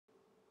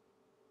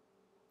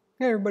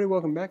Hey everybody,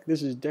 welcome back.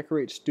 This is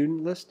decorate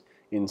student list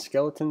in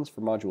skeletons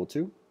for module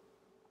 2.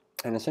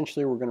 And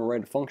essentially we're going to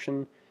write a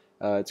function.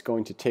 It's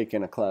going to take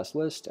in a class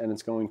list and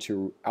it's going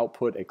to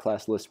output a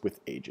class list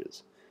with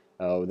ages.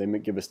 They may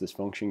give us this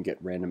function get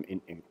random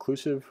int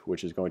inclusive,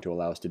 which is going to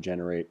allow us to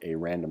generate a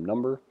random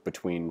number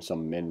between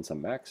some min and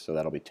some max, so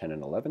that'll be 10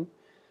 and 11.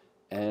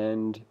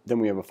 And then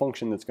we have a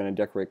function that's going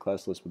to decorate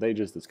class list with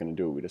ages that's going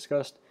to do what we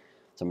discussed,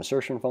 some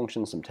assertion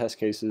functions, some test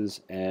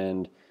cases,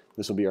 and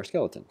this will be our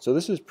skeleton. So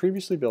this is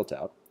previously built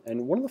out,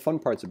 and one of the fun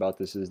parts about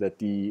this is that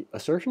the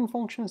assertion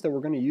functions that we're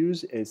going to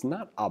use is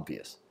not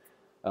obvious.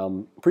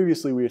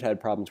 Previously we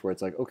had problems where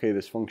it's like, okay,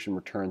 this function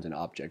returns an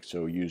object,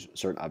 so use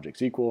assert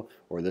objects equal,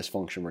 or this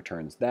function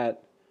returns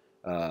that,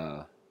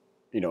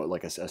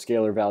 like a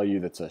scalar value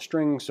that's a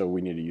string, so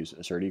we need to use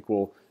assert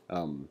equal.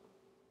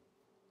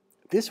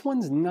 This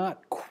one's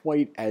not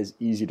quite as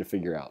easy to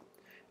figure out.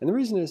 And the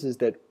reason is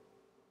that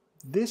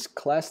this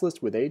class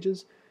list with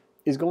ages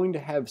is going to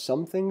have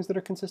some things that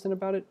are consistent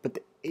about it, but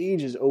the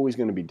age is always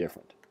going to be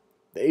different.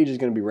 The age is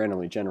going to be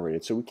randomly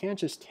generated, so we can't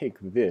just take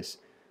this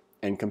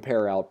and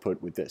compare output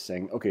with this,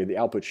 saying, okay, the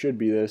output should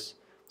be this,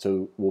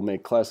 so we'll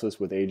make class list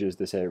with ages,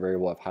 this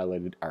variable I've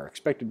highlighted our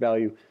expected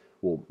value,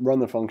 we'll run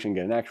the function,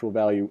 get an actual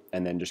value,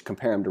 and then just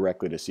compare them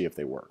directly to see if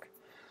they work.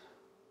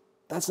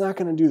 That's not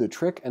going to do the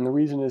trick, and the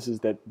reason is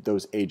that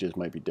those ages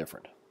might be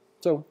different.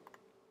 So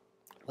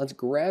let's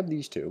grab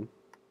these two,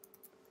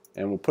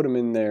 and we'll put them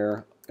in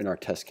there in our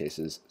test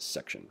cases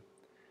section.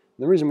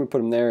 And the reason we put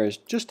them there is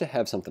just to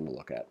have something to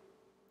look at.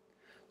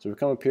 So we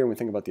come up here and we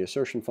think about the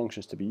assertion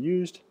functions to be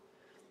used.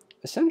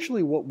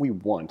 Essentially what we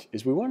want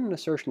is we want an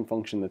assertion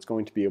function that's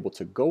going to be able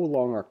to go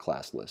along our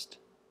class list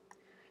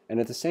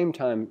and at the same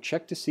time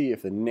check to see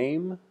if the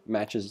name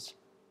matches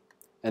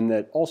and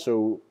that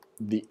also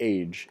the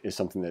age is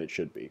something that it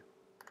should be.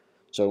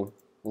 So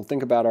we'll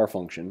think about our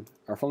function.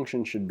 Our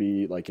function should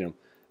be like,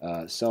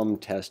 some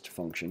test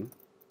function,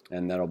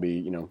 and that'll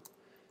be,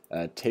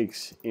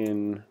 takes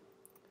in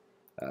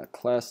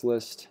class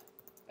list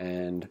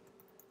and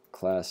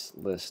class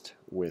list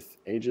with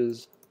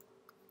ages.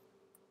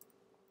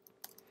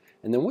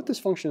 And then what this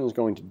function is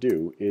going to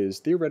do is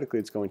theoretically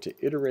it's going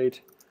to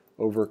iterate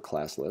over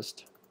class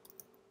list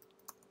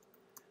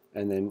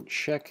and then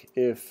check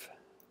if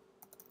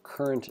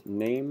current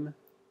name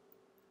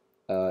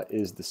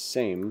is the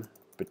same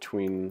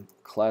between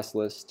class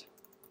list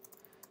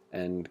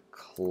and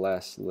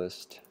class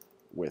list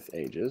with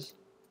ages.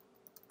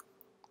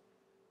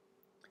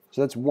 So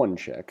that's one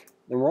check.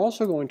 Then we're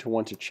also going to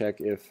want to check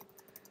if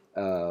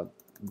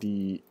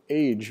the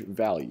age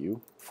value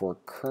for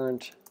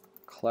current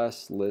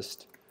class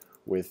list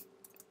with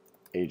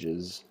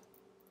ages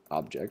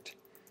object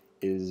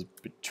is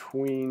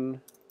between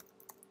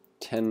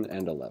 10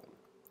 and 11.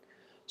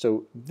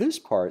 So this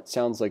part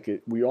sounds like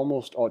we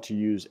almost ought to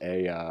use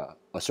a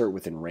assert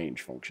within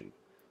range function.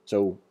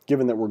 So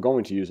given that we're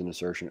going to use an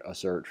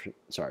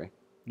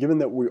given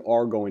that we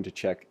are going to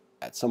check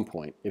at some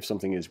point if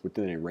something is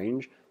within a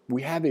range,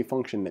 we have a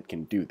function that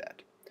can do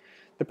that.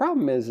 The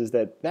problem is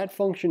that that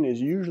function is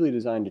usually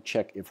designed to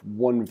check if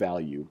one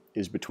value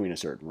is between a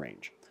certain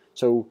range.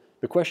 So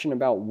the question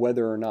about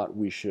whether or not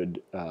we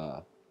should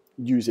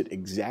use it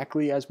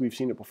exactly as we've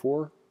seen it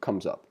before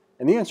comes up.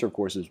 And the answer, of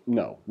course, is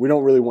no. We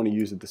don't really want to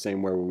use it the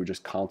same way where we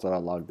just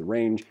console.log the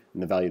range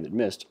and the value that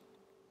missed.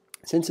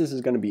 Since this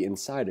is going to be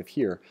inside of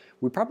here,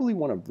 we probably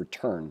want to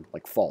return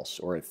like false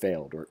or it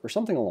failed or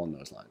something along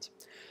those lines.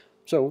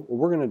 So what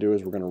we're going to do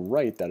is we're going to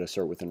write that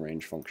assert within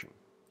range function.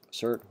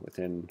 Assert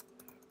within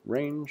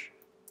range.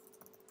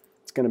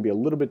 It's going to be a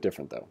little bit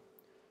different though.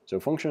 So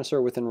function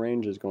assert within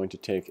range is going to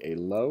take a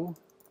low,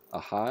 a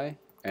high,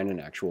 and an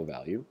actual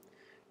value,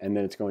 and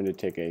then it's going to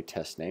take a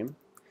test name.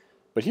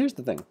 But here's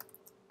the thing.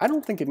 I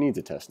don't think it needs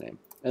a test name,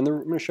 and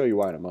I'm going to show you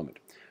why in a moment.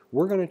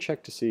 We're going to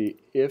check to see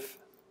if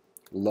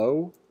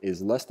low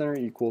is less than or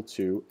equal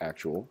to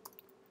actual,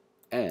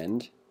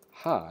 and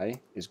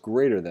high is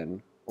greater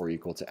than or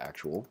equal to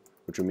actual,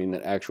 which would mean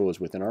that actual is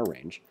within our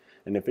range.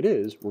 And if it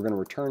is, we're going to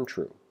return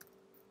true.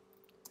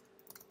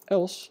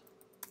 Else,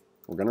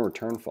 we're going to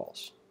return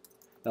false.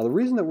 Now the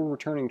reason that we're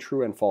returning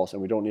true and false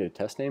and we don't need a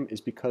test name is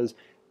because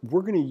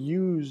we're going to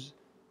use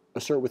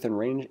assert within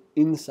range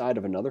inside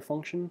of another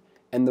function,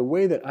 and the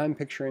way that I'm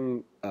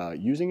picturing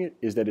using it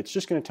is that it's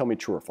just going to tell me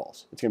true or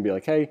false. It's going to be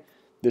like, hey,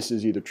 this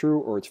is either true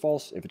or it's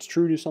false. If it's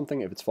true, do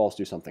something. If it's false,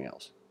 do something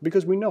else.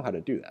 Because we know how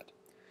to do that.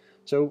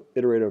 So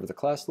iterate over the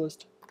class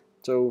list.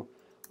 So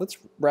let's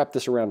wrap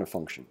this around a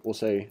function. We'll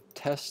say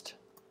test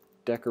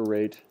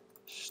decorate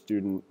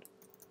student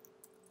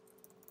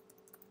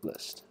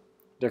list.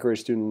 Decorate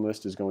student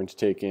list is going to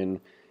take in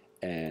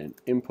an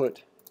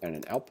input and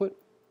an output.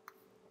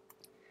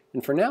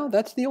 And for now,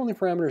 that's the only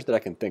parameters that I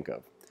can think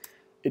of.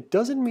 It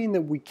doesn't mean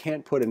that we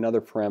can't put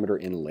another parameter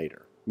in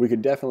later. We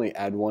could definitely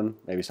add one,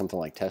 maybe something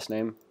like test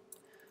name.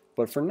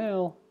 But for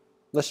now,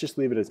 let's just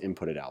leave it as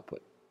input and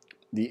output.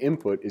 The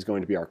input is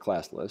going to be our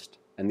class list,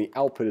 and the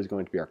output is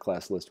going to be our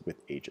class list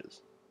with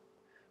ages.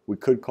 We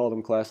could call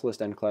them class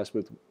list and class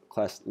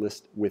class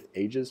list with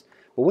ages.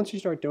 But once you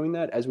start doing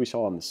that, as we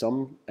saw on the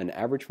sum and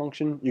average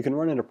function, you can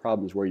run into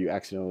problems where you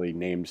accidentally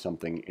named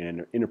something in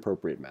an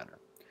inappropriate manner.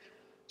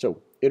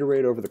 So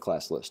iterate over the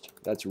class list.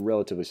 That's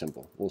relatively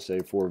simple. We'll say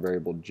for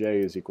variable j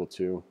is equal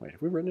to, wait,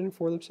 have we written any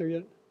for loops here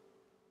yet?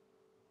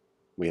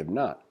 We have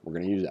not. We're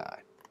going to use I.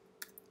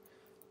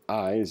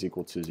 I is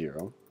equal to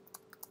 0.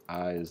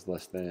 I is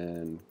less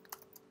than,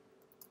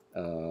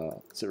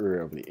 let's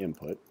iterate over the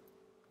input.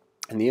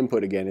 And the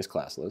input, again, is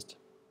class list.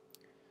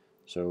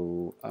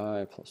 So I++.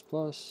 I'm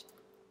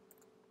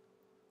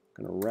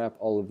going to wrap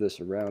all of this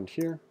around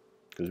here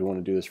because we want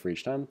to do this for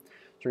each time.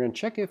 So we're going to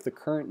check if the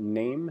current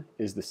name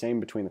is the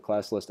same between the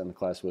class list and the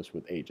class list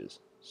with ages.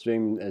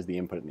 Same as the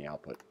input and the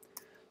output.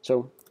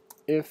 So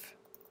if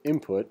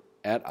input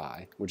at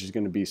I, which is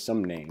going to be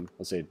some name,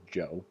 let's say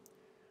Joe,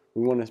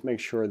 we want to make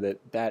sure that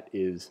that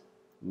is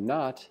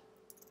not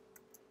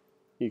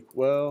equal.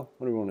 Well,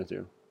 what do we want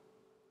to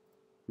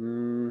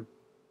do?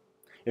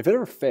 If it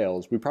ever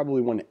fails, we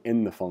probably want to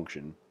end the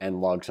function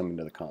and log something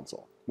to the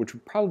console, which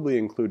would probably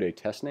include a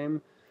test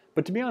name.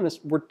 But to be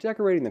honest, we're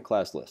decorating the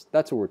class list.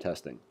 That's what we're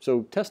testing.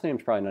 So test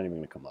name's probably not even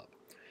going to come up.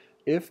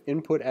 If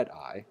input at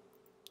I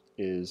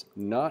is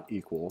not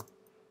equal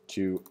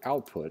to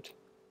output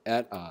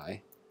at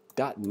I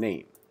dot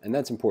name, and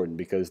that's important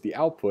because the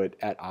output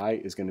at I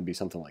is going to be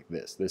something like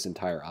this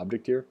entire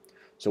object here.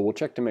 So we'll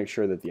check to make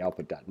sure that the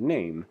output dot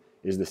name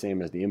is the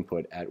same as the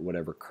input at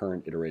whatever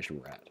current iteration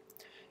we're at.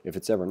 If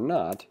it's ever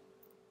not,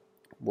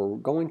 we're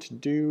going to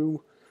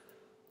do,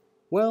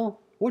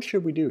 well, what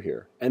should we do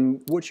here?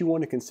 And what you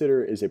want to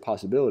consider is a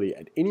possibility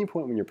at any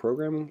point when you're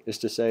programming is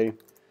to say,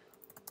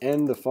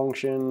 end the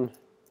function,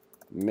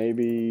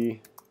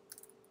 maybe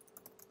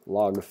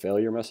log a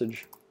failure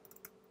message.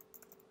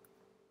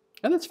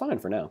 And that's fine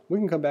for now. We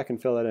can come back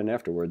and fill that in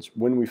afterwards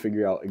when we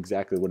figure out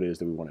exactly what it is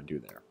that we want to do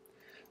there.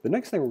 The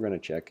next thing we're going to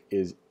check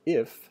is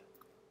if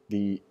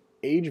the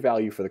age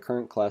value for the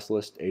current class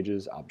list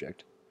ages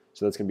object,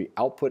 so that's going to be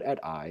output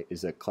at I,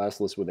 is a class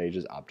list with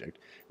ages object.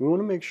 We want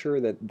to make sure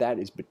that that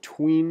is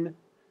between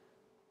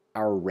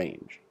our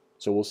range.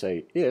 So we'll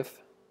say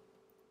if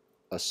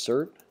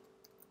assert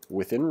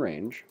within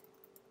range,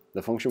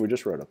 the function we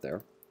just wrote up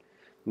there,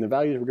 and the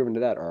values we're given to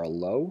that are a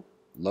low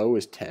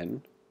is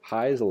 10,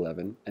 high is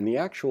 11, and the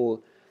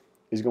actual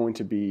is going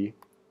to be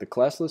the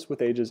class list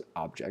with ages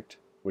object,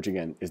 which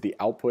again is the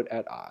output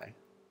at I.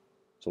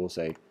 So we'll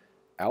say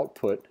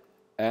output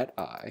at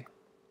I,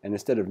 and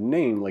instead of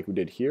name like we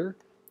did here,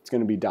 it's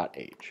going to be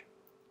 .age.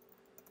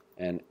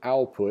 And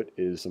output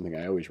is something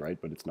I always write,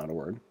 but it's not a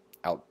word.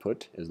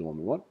 Output is the one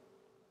we want.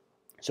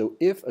 So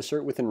if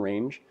assert within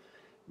range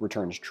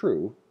returns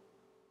true,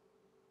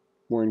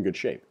 we're in good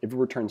shape. If it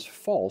returns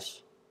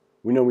false,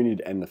 we know we need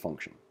to end the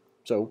function.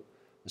 So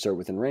assert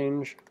within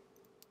range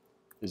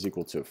is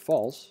equal to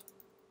false.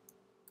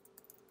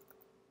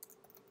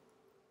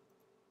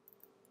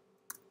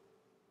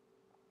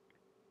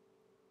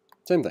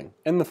 Same thing,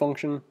 end the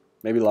function,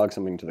 maybe log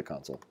something to the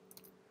console.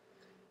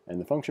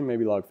 And the function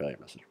maybe log failure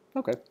message.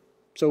 Okay,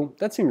 so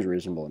that seems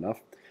reasonable enough.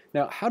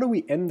 Now, how do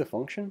we end the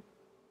function?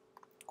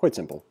 Quite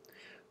simple.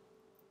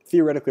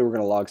 Theoretically, we're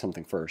going to log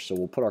something first. So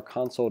we'll put our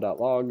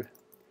console.log,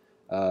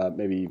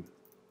 maybe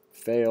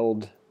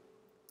failed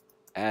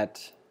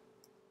at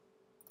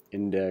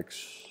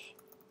index,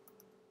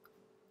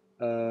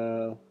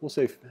 we'll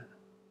say,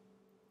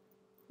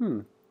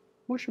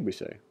 what should we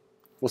say?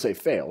 We'll say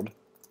failed,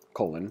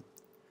 colon,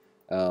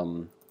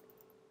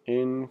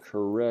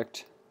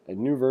 incorrect, a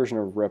new version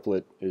of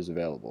Replit is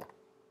available.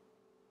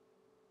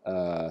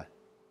 Can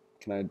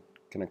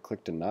I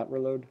click to not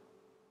reload?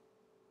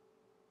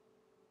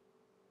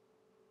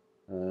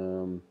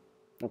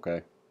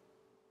 Okay.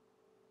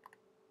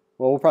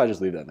 Well, we'll probably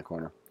just leave that in the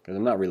corner because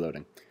I'm not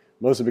reloading.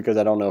 Mostly because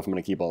I don't know if I'm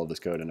going to keep all of this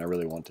code and I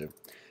really want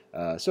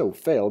to. So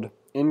failed,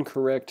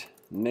 incorrect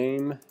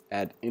name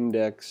at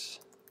index,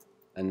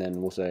 and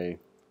then we'll say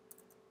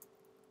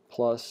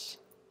plus,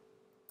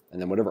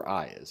 and then whatever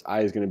I is.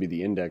 I is going to be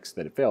the index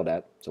that it failed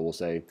at. So we'll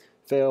say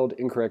failed,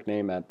 incorrect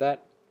name at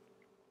that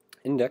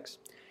index,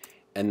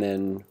 and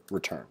then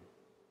return.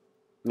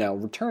 Now,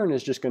 return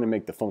is just going to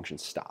make the function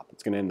stop.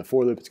 It's going to end the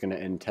for loop. It's going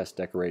to end test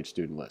decorate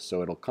student list.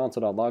 So it'll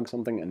console.log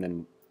something and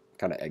then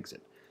kind of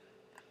exit.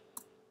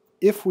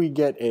 If we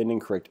get an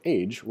incorrect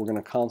age, we're going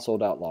to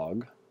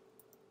console.log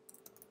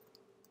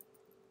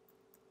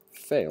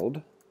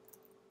failed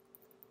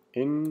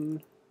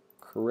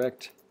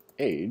incorrect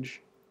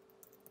age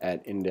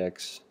at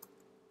index.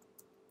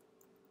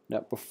 Now,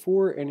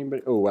 before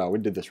anybody, oh wow, we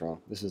did this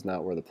wrong. This is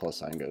not where the plus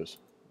sign goes.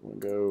 We'll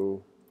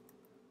go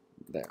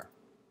there.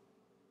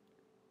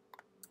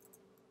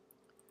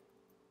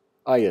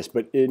 Ah yes,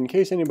 but in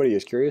case anybody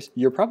is curious,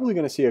 you're probably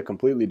going to see a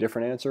completely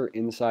different answer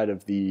inside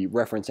of the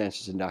reference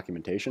answers and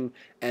documentation,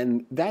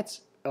 and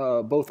that's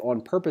both on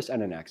purpose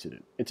and an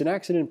accident. It's an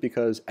accident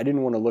because I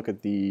didn't want to look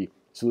at the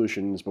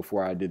solutions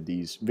before I did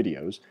these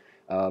videos,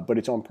 but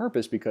it's on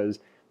purpose because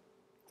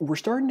we're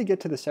starting to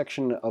get to the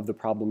section of the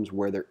problems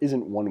where there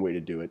isn't one way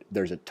to do it,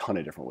 there's a ton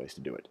of different ways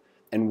to do it.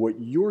 And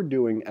what you're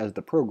doing as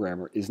the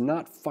programmer is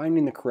not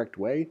finding the correct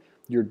way,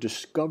 you're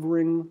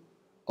discovering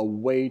a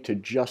way to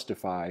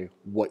justify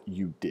what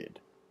you did.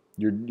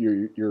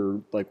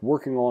 You're like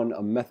working on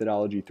a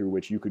methodology through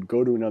which you could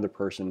go to another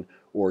person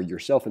or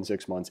yourself in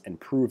 6 months and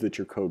prove that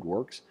your code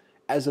works,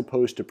 as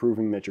opposed to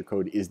proving that your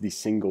code is the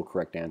single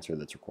correct answer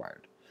that's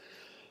required.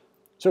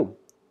 So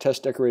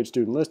test decorate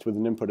student list with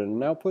an input and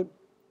an output,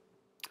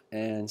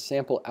 and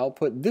sample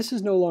output. This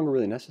is no longer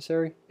really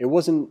necessary. It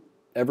wasn't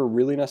ever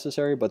really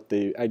necessary, but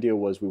the idea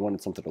was we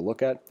wanted something to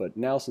look at. But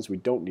now, since we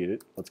don't need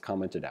it, let's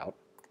comment it out.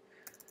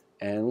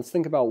 And let's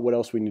think about what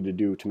else we need to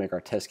do to make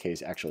our test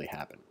case actually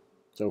happen.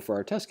 So for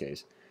our test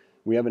case,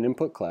 we have an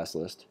input class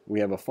list. We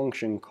have a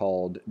function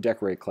called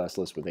decorate class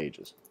list with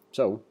ages.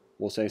 So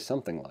we'll say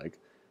something like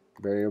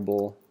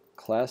variable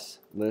class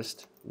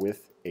list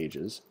with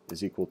ages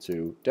is equal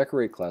to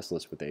decorate class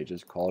list with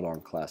ages called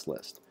on class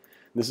list.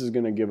 This is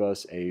going to give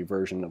us a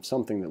version of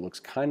something that looks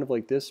kind of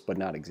like this, but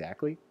not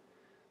exactly.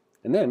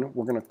 And then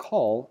we're going to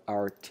call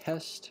our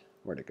test,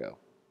 where'd it go?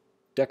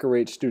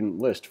 Decorate student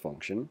list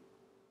function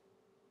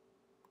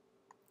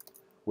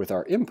with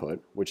our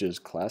input, which is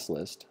class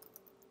list,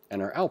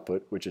 and our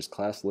output, which is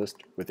class list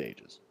with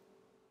ages.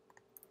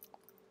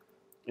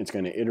 It's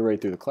going to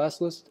iterate through the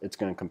class list. It's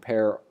going to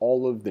compare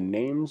all of the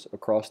names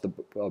across the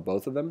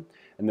both of them,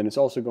 and then it's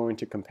also going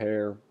to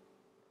compare.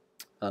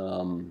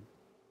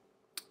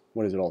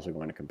 What is it also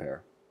going to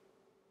compare?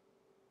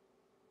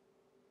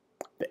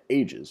 The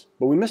ages.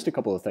 But we missed a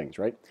couple of things,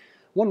 right?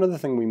 One other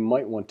thing we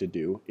might want to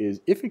do is,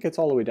 if it gets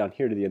all the way down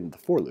here to the end of the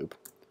for loop,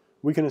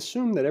 we can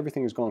assume that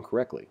everything is going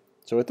correctly.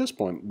 So at this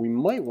point, we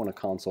might want to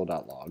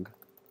console.log.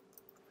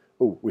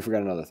 Oh, we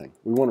forgot another thing.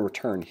 We want to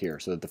return here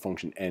so that the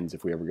function ends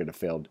if we ever get a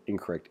failed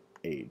incorrect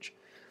age.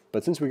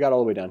 But since we got all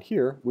the way down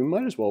here, we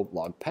might as well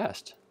log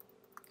past.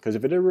 Because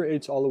if it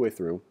iterates all the way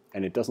through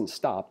and it doesn't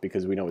stop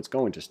because we know it's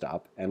going to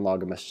stop, and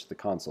log a message to the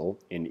console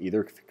in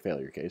either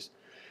failure case,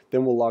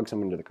 then we'll log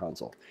something to the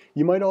console.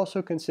 You might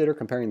also consider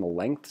comparing the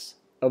lengths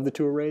of the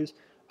two arrays.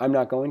 I'm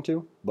not going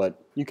to,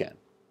 but you can.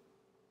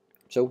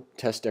 So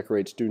test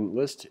decorate student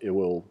list. It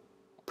will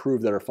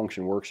prove that our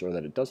function works or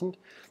that it doesn't.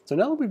 So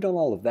now that we've done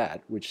all of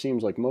that, which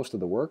seems like most of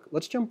the work,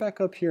 let's jump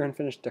back up here and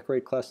finish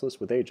decorate class list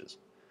with ages.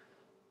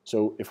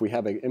 So if we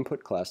have an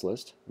input class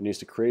list, it needs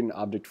to create an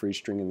object for each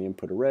string in the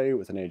input array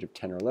with an age of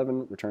 10 or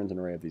 11, returns an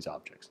array of these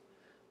objects.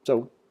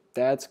 So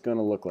that's going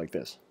to look like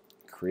this.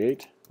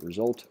 Create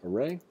result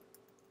array,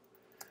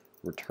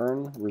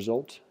 return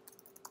result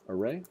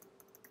array,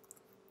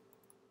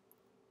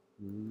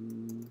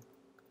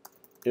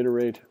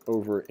 iterate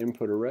over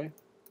input array,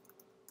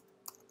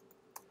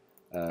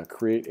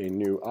 create a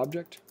new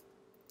object,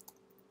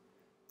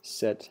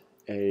 set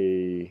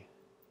a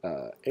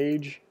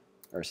age,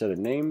 or set a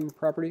name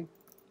property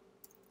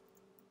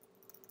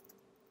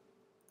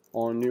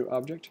on new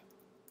object,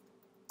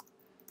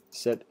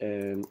 set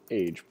an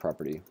age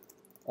property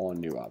on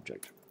new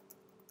object,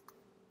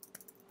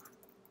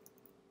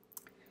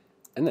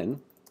 and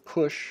then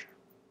push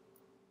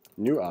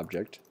new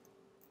object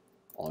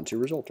onto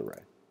result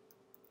array.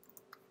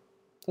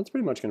 That's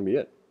pretty much going to be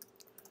it.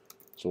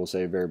 So we'll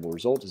say variable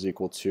result is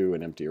equal to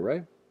an empty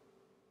array.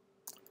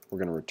 We're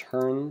going to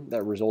return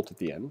that result at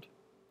the end.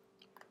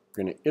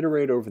 We're going to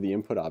iterate over the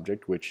input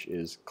object, which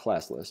is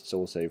class list. So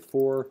we'll say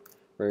for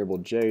variable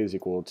j is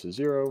equal to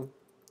 0,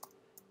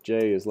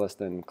 j is less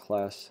than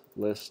class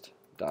list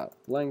dot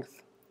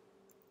length,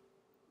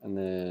 and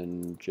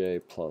then j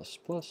plus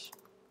plus.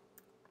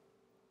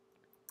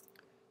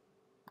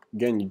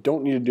 Again, you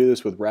don't need to do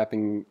this with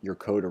wrapping your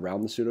code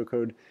around the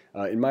pseudocode.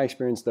 In my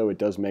experience, though, it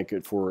does make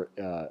it for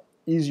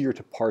easier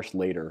to parse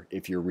later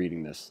if you're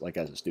reading this like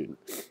as a student.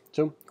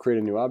 So create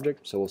a new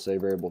object. So we'll say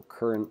variable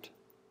current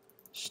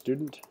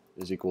student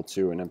is equal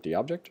to an empty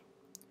object.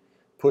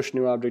 Push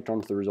new object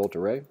onto the result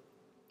array.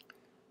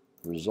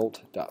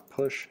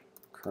 Result.push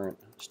current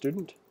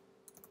student.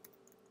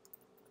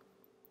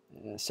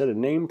 Set a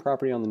name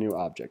property on the new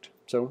object.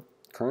 So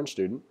current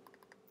student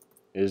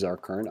is our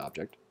current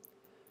object.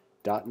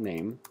 Dot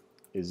name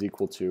is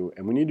equal to,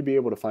 and we need to be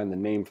able to find the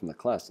name from the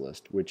class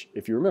list, which,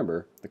 if you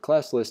remember, the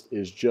class list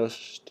is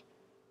just,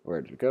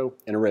 where did it go?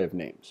 An array of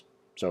names.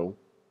 So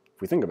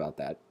if we think about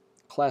that,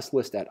 class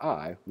list at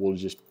I will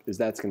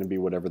that's going to be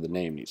whatever the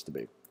name needs to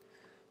be.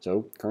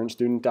 So current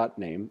student dot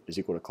name is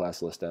equal to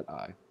class list at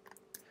I.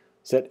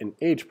 Set an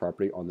age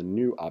property on the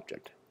new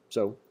object.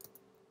 So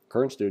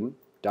current student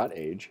dot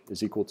age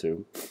is equal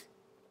to,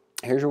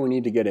 here's where we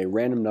need to get a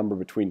random number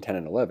between 10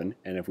 and 11,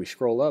 and if we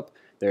scroll up,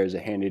 there's a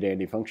handy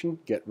dandy function,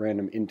 get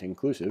random int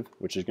inclusive,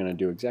 which is going to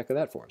do exactly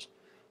that for us.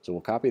 So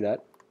we'll copy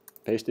that,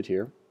 paste it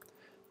here.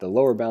 The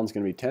lower bound is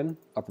going to be 10,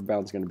 upper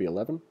bound is going to be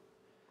 11.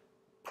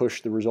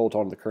 Push the result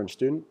onto the current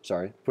student,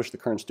 push the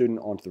current student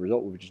onto the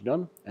result, which is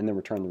done, and then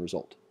return the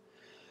result.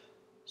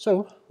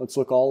 So let's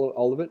look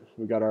all of it.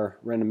 We've got our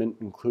random int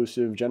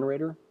inclusive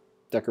generator,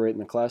 decorate in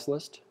the class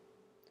list,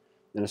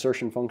 an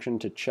assertion function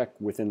to check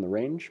within the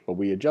range, but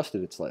we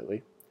adjusted it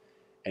slightly.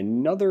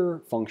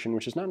 Another function,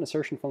 which is not an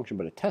assertion function,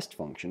 but a test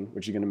function,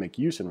 which is going to make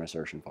use of an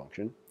assertion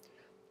function,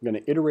 I'm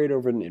going to iterate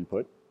over an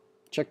input,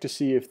 check to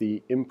see if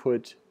the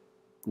input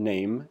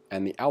name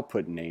and the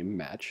output name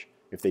match.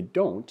 If they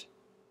don't,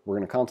 we're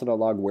going to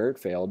console.log where it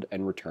failed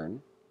and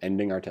return,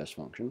 ending our test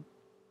function.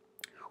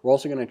 We're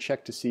also going to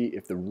check to see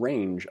if the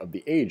range of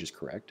the age is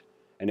correct,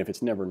 and if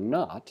it's never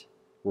not,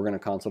 we're going to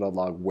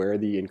console.log where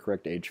the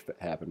incorrect age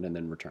happened and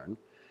then return.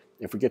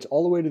 If it gets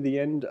all the way to the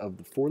end of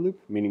the for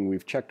loop, meaning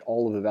we've checked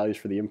all of the values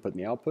for the input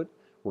and the output,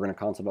 we're going to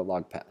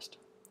console.log passed.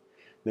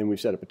 Then we've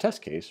set up a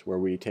test case where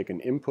we take an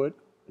input,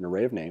 an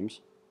array of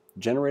names,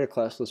 generate a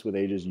class list with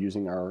ages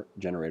using our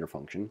generator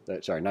function,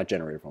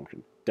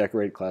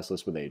 decorate class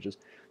list with ages,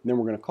 and then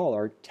we're going to call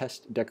our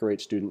test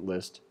decorate student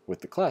list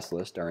with the class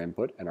list, our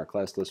input, and our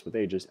class list with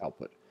ages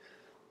output.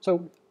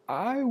 So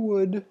I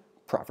would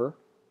proffer,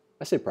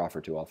 I say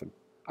proffer too often,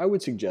 I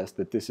would suggest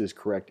that this is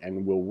correct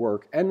and will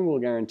work and will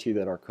guarantee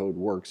that our code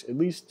works at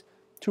least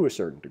to a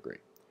certain degree.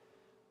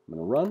 I'm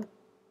going to run and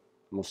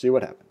we'll see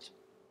what happens.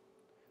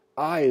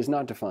 I is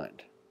not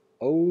defined.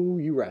 Oh,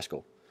 you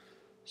rascal.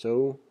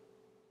 So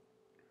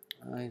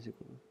I is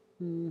equal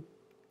to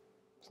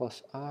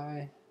plus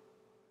I,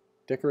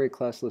 decorate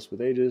class list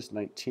with ages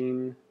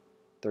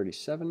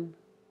 1937,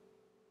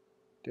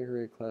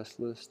 decorate class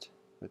list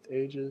with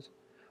ages.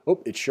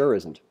 Oh, it sure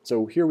isn't.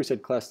 So here we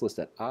said class list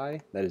at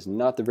I. That is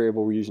not the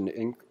variable we're using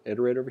to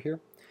iterate over here.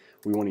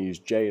 We want to use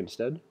J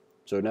instead.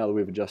 So now that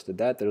we've adjusted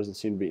that, there doesn't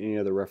seem to be any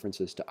other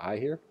references to I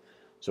here.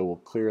 So we'll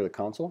clear the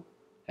console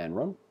and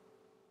run.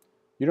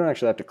 You don't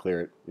actually have to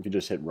clear it. If you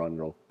just hit run,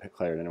 it'll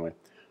clear it anyway.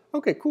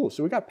 Okay, cool.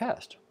 So we got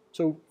passed.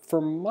 So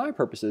for my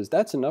purposes,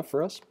 that's enough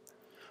for us.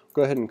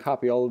 Go ahead and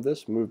copy all of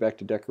this, move back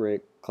to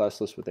decorate class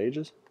list with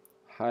ages,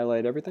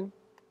 highlight everything,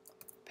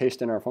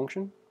 paste in our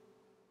function.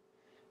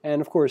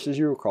 And of course, as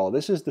you recall,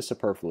 this is the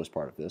superfluous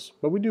part of this,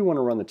 but we do want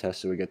to run the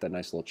test so we get that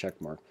nice little check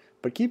mark.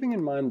 But keeping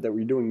in mind that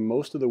we're doing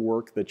most of the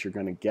work that you're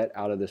going to get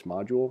out of this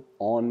module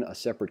on a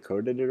separate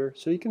code editor,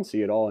 so you can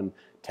see it all and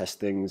test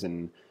things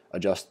and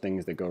adjust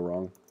things that go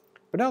wrong.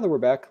 But now that we're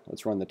back,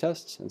 let's run the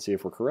tests and see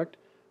if we're correct.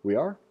 We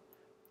are.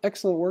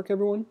 Excellent work,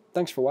 everyone.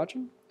 Thanks for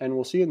watching, and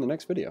we'll see you in the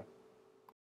next video.